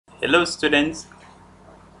Hello students,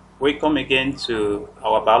 welcome again to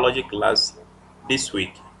our biology class this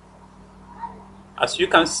week. As you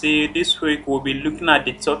can see, this week we'll be looking at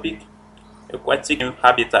the topic aquatic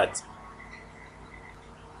habitat.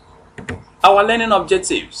 Our learning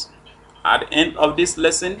objectives. At the end of this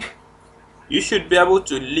lesson, you should be able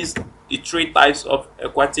to list the three types of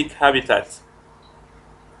aquatic habitats.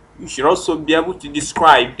 You should also be able to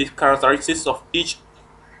describe the characteristics of each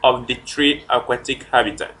of the three aquatic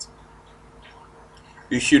habitats.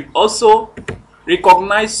 You should also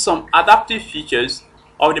recognize some adaptive features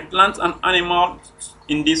of the plants and animals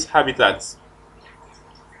in these habitats.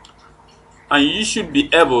 And you should be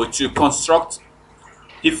able to construct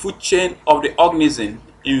the food chain of the organism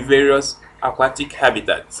in various aquatic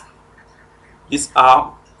habitats. These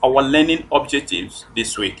are our learning objectives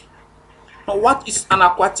this week. Now, what is an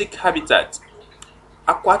aquatic habitat?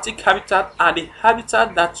 Aquatic habitats are the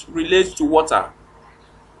habitat that relates to water.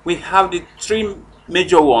 We have the three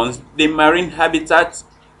major ones: the marine habitat,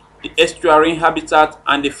 the estuarine habitat,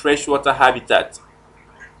 and the freshwater habitat.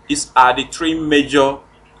 These are the three major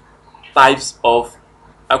types of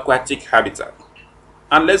aquatic habitat.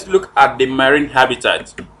 And let's look at the marine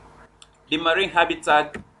habitat. The marine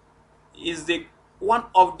habitat is one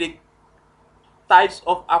of the types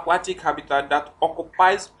of aquatic habitat that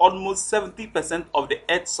occupies almost 70% of the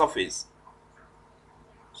Earth's surface.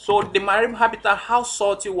 So the marine habitat has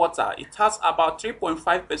salty water. It has about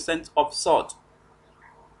 3.5% of salt.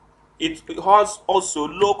 It has also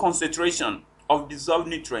low concentration of dissolved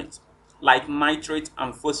nutrients like nitrate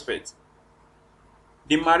and phosphate.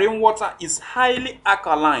 The marine water is highly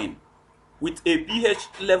alkaline with a pH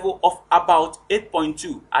level of about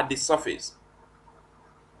 8.2 at the surface.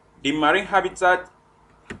 The marine habitat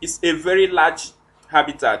is a very large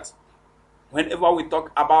habitat. Whenever we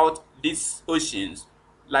talk about these oceans,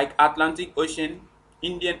 like Atlantic Ocean,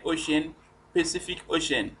 Indian Ocean, Pacific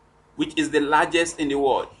Ocean, which is the largest in the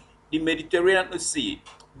world, the Mediterranean Sea,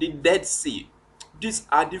 the Dead Sea, these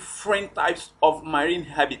are different types of marine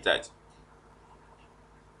habitat.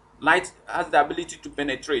 Light has the ability to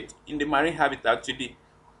penetrate in the marine habitat to the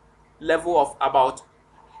level of about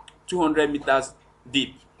 200 meters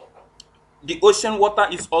deep. The ocean water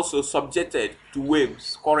is also subjected to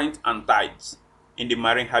waves, current, and tides in the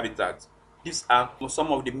marine habitat. These are some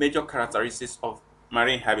of the major characteristics of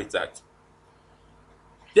marine habitat.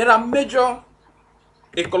 There are major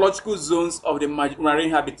ecological zones of the marine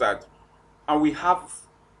habitat, and we have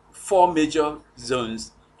four major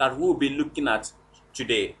zones that we'll be looking at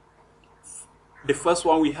today. The first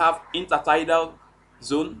one, we have intertidal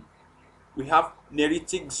zone, we have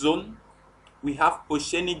neritic zone, we have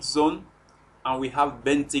oceanic zone, and we have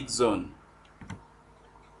benthic zone.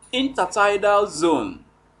 Intertidal zone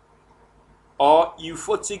or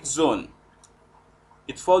euphotic zone,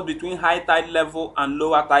 it falls between high tide level and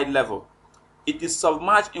lower tide level. It is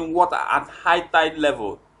submerged in water at high tide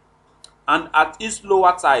level, and at its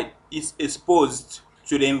lower tide is exposed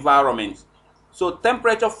to the environment. So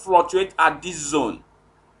temperature fluctuates at this zone.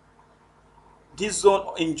 This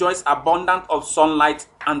zone enjoys abundance of sunlight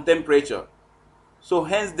and temperature. So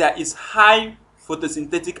hence there is high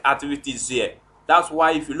photosynthetic activities here. That's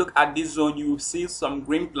why if you look at this zone, you will see some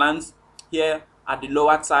green plants here at the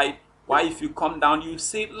lower side, while if you come down, you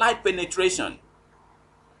see light penetration.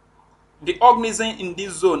 The organisms in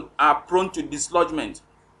this zone are prone to dislodgement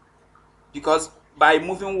because by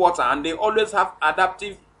moving water, and they always have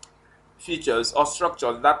adaptive features or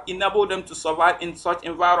structures that enable them to survive in such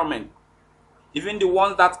environment. Even the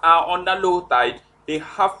ones that are under low tide, they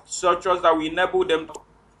have structures that will enable them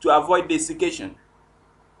to avoid desiccation.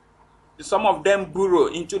 Some of them burrow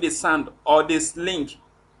into the sand or they slink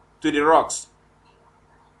to the rocks.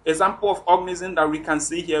 Example of organisms that we can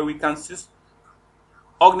see here, we can see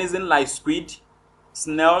organisms like squid,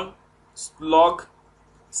 snail, slug,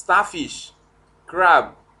 starfish,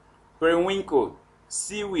 crab, periwinkle,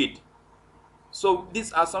 seaweed. So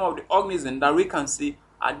these are some of the organisms that we can see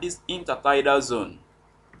at this intertidal zone.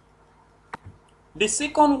 The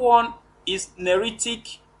second one is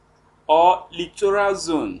neritic or littoral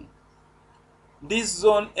zone. This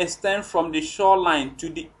zone extends from the shoreline to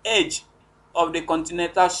the edge of the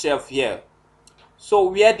continental shelf here. So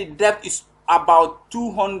where the depth is about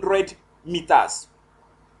 200 meters.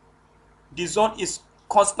 The zone is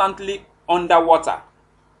constantly underwater.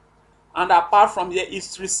 And apart from there,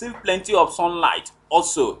 it receives plenty of sunlight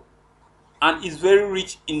also, and is very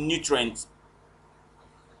rich in nutrients.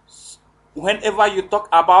 Whenever you talk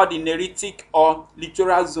about the neritic or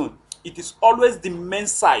littoral zone, it is always the main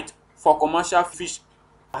site for commercial fish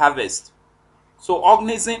harvest. So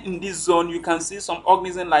organisms in this zone, you can see some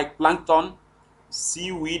organisms like plankton,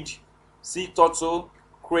 seaweed, sea turtle,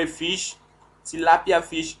 crayfish, tilapia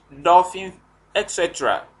fish, dolphin,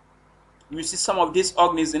 etc. We see some of these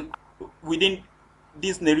organisms within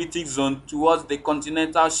this neritic zone towards the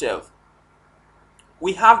continental shelf.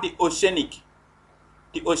 We have the oceanic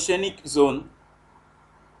zone,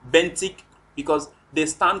 benthic, because they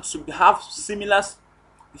stand to have similar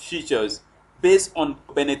features based on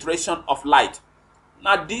penetration of light.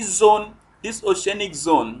 Now this zone, this oceanic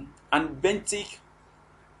zone and benthic,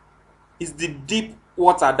 is the deep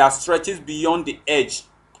water that stretches beyond the edge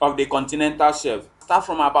of the continental shelf. Start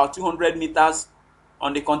from about 200 meters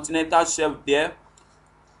on the continental shelf there.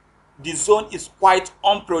 The zone is quite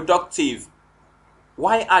unproductive.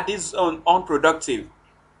 Why are these zones unproductive?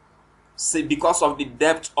 Say because of the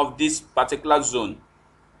depth of this particular zone.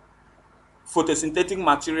 Photosynthetic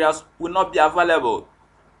materials will not be available.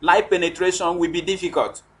 Light penetration will be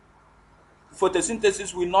difficult.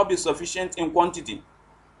 Photosynthesis will not be sufficient in quantity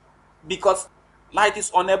because light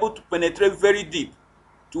is unable to penetrate very deep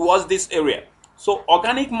towards this area. So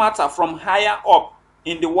organic matter from higher up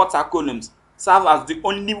in the water columns serve as the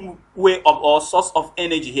only way of or source of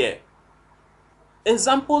energy here.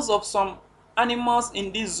 Examples of some animals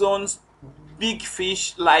in these zones: big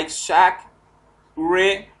fish like shark,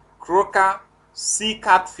 ray, croaker, sea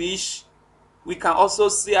catfish. We can also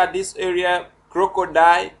see at this area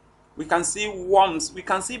crocodile. We can see worms. We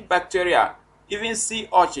can see bacteria, even sea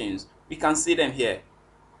urchins. We can see them here.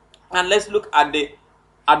 And let's look at the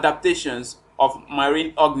adaptations of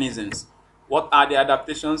marine organisms. What are the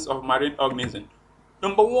adaptations of marine organisms?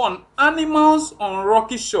 Number one, animals on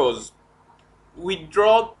rocky shores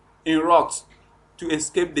withdraw in rocks to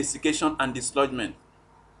escape desiccation and dislodgement.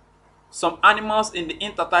 Some animals in the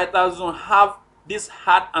intertidal zone have these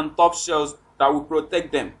hard and tough shells that will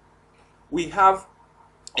protect them. We have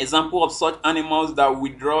example of such animals that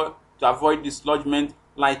withdraw to avoid dislodgement,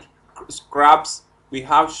 like crabs. We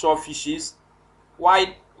have shore fishes.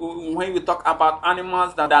 Why, when we talk about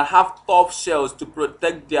animals that have tough shells to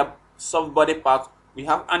protect their soft body parts, we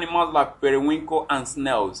have animals like periwinkle and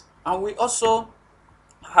snails. And we also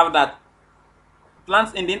have that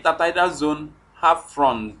plants in the intertidal zone have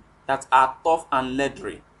fronds that are tough and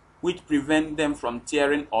leathery, which prevent them from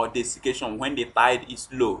tearing or desiccation when the tide is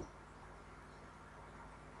low.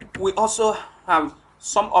 We also have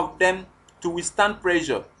some of them to withstand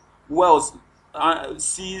pressure. Whales,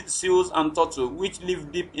 seals and turtles, which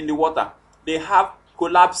live deep in the water, they have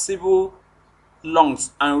collapsible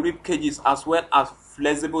lungs and rib cages as well as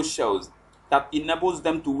flexible shells that enables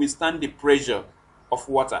them to withstand the pressure of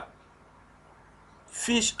water.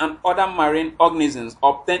 Fish and other marine organisms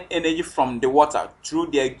obtain energy from the water through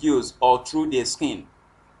their gills or through their skin.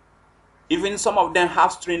 Even some of them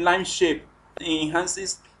have streamlined shape that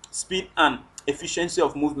enhances speed and efficiency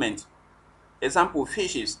of movement. Example,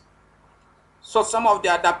 fishes. So some of the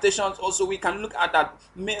adaptations also we can look at that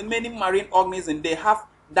many marine organisms, they have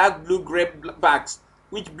dark blue-gray backs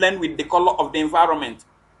which blend with the color of the environment.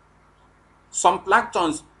 Some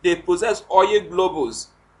planktons, they possess oil globules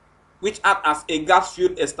which act as a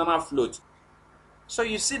gas-filled external float. So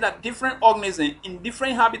you see that different organisms in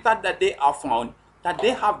different habitats that they are found, that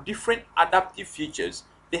they have different adaptive features.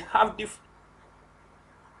 They have different.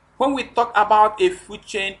 When we talk about a food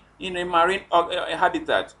chain in a marine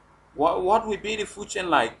habitat, what will be the food chain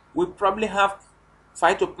like? We probably have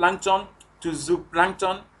phytoplankton to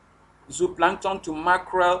zooplankton, zooplankton to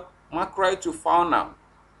mackerel, mackerel to fauna.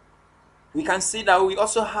 We can see that we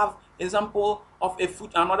also have example of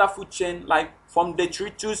another food chain, like from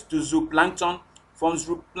detritus to zooplankton, from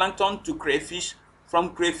zooplankton to crayfish,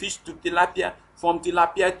 from crayfish to tilapia, from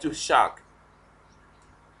tilapia to shark.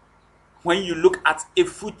 When you look at a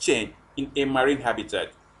food chain in a marine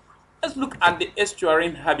habitat, let's look at the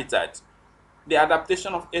estuarine habitat, the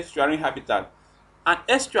adaptation of estuarine habitat. An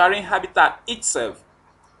estuarine habitat itself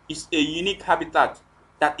is a unique habitat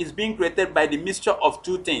that is being created by the mixture of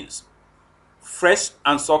two things: fresh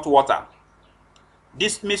and salt water.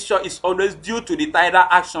 This mixture is always due to the tidal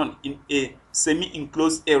action in a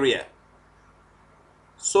semi-enclosed area.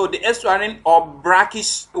 So the estuarine or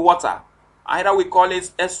brackish water, either we call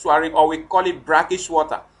it estuarine or we call it brackish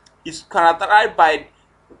water, is characterized by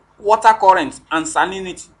water current and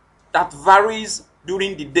salinity that varies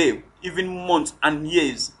during the day, even months and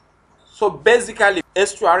years. So basically,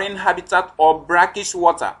 estuarine habitat or brackish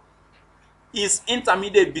water is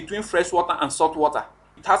intermediate between freshwater and salt water.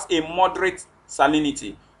 It has a moderate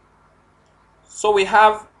salinity. So we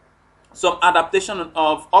have some adaptation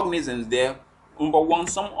of organisms there. Number one,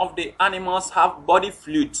 some of the animals have body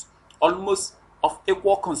fluids almost of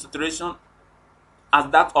equal concentration as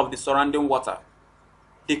that of the surrounding water.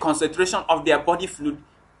 the concentration of their body fluid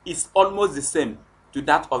is almost the same to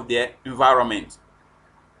that of their environment.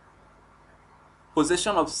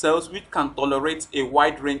 Possession of cells which can tolerate a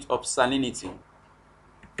wide range of salinity.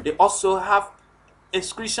 They also have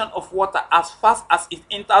excretion of water as fast as it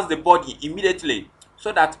enters the body immediately,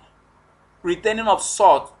 so that retaining of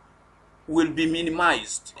salt will be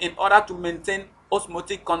minimized in order to maintain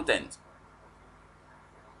osmotic content.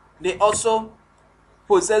 They also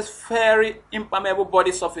possess very impermeable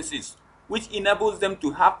body surfaces, which enables them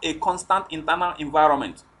to have a constant internal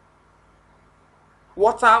environment.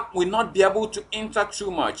 Water will not be able to enter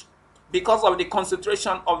too much because of the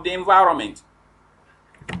concentration of the environment.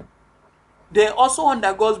 They also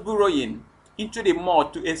undergo burrowing into the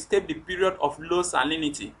mud to escape the period of low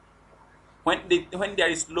salinity. When there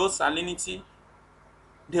is low salinity,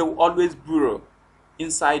 they will always burrow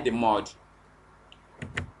inside the mud.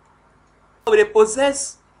 So they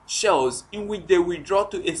possess shells in which they withdraw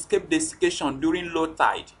to escape desiccation during low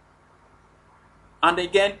tide. And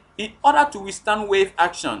again, in order to withstand wave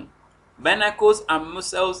action, barnacles and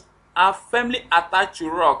mussels are firmly attached to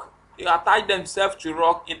rock. They attach themselves to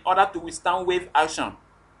rock in order to withstand wave action,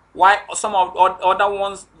 while some of the other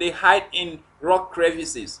ones, they hide in rock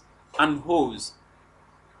crevices and holes.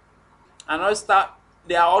 And also,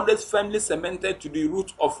 they are always firmly cemented to the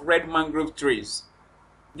roots of red mangrove trees.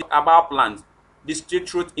 The about plants, the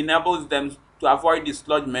straight root enables them to avoid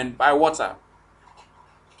dislodgement by water.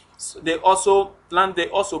 So they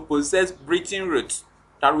also possess breathing roots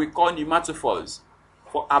that we call pneumatophores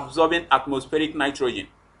for absorbing atmospheric nitrogen.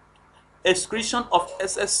 Excretion of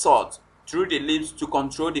excess salt through the leaves to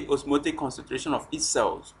control the osmotic concentration of its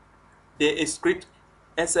cells. They excrete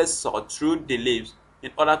excess salt through the leaves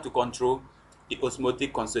in order to control the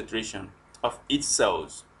osmotic concentration of its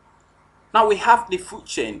cells. Now we have the food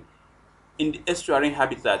chain in the estuarine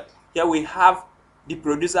habitat. Here we have the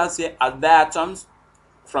producers here as diatoms.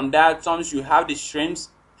 From diatoms you have the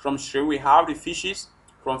shrimps. From shrimp we have the fishes.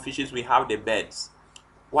 From fishes we have the birds.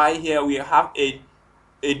 While here we have a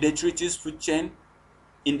detritus food chain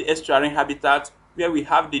in the estuarine habitat, where we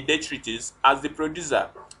have the detritus as the producer.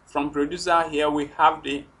 From producer here we have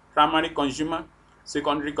the primary consumer,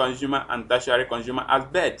 secondary consumer, and tertiary consumer as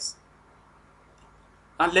birds.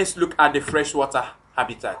 Now let's look at the freshwater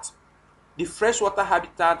habitat. The freshwater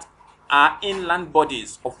habitat are inland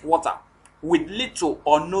bodies of water with little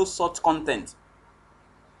or no salt content.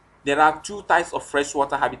 There are two types of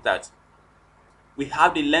freshwater habitat. We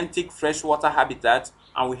have the lentic freshwater habitat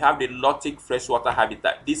and we have the lotic freshwater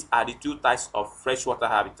habitat. These are the two types of freshwater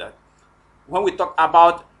habitat. When we talk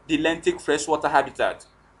about the lentic freshwater habitat,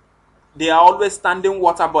 they are always standing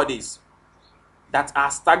water bodies that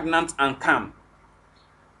are stagnant and calm.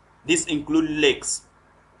 These include lakes,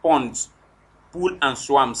 ponds, pools, and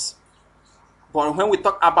swamps. But when we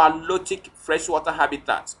talk about lotic freshwater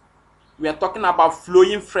habitat, we are talking about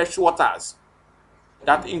flowing freshwaters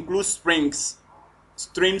that include springs,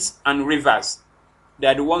 streams, and rivers. They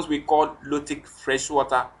are the ones we call lotic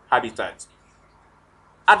freshwater habitat.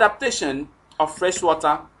 Adaptation of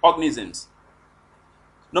freshwater organisms.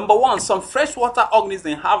 Number one, some freshwater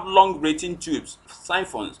organisms have long breathing tubes,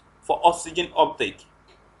 siphons, for oxygen uptake.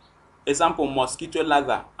 Example, mosquito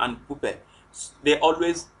larvae and pupae. They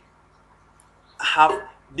always have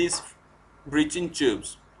these breathing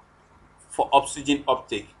tubes for oxygen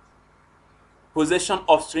uptake. Possession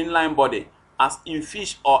of streamlined body, as in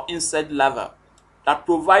fish or insect larvae, that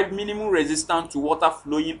provide minimum resistance to water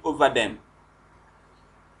flowing over them.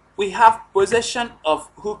 We have possession of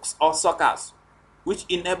hooks or suckers, which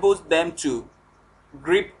enables them to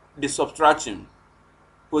grip the substratum.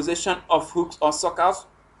 Possession of hooks or suckers,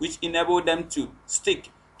 which enable them to stick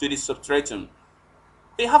to the substratum.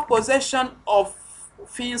 We have possession of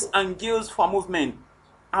fins and gills for movement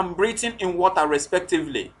and breathing in water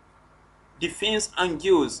respectively. The fins and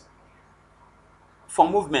gills for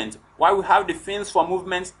movement. While we have the fins for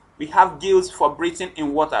movement, we have gills for breathing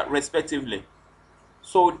in water respectively.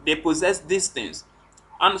 So they possess these things.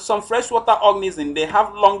 And some freshwater organisms, they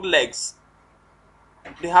have long legs.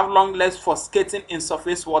 They have long legs for skating in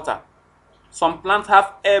surface water. Some plants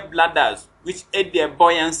have air bladders which aid their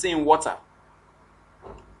buoyancy in water,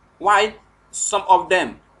 while some of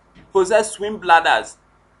them possess swim bladders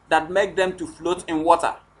that make them to float in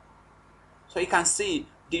water. So you can see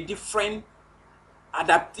the different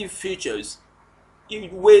adaptive features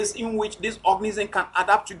in ways in which this organism can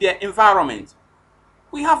adapt to their environment.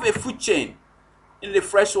 We have a food chain in the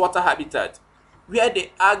freshwater habitat where the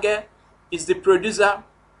algae is the producer.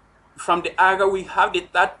 From the algae we have the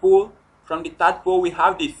tadpole. From the tadpole we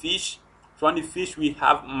have the fish. From the fish we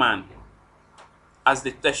have man as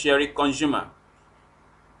the tertiary consumer.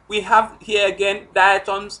 we have here again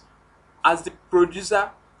diatoms as the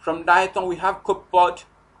producer. From diatom we have copepod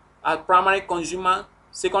as primary consumer.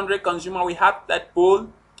 Secondary consumer we have tadpole.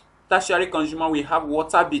 Tertiary consumer we have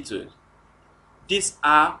water beetles. These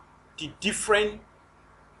are the different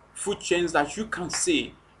food chains that you can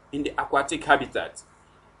see in the aquatic habitat.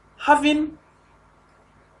 Having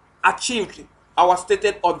achieved our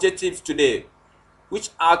stated objectives today, which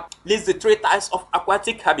are list the three types of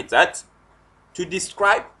aquatic habitat, to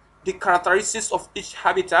describe the characteristics of each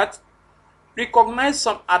habitat, recognize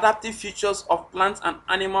some adaptive features of plants and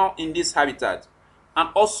animals in this habitat, and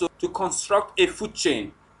also to construct a food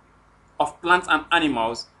chain of plants and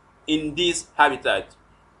animals in this habitat.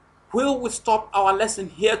 We will stop our lesson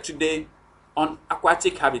here today on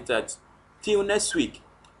aquatic habitats. Till next week,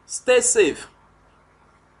 stay safe.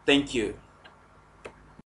 Thank you.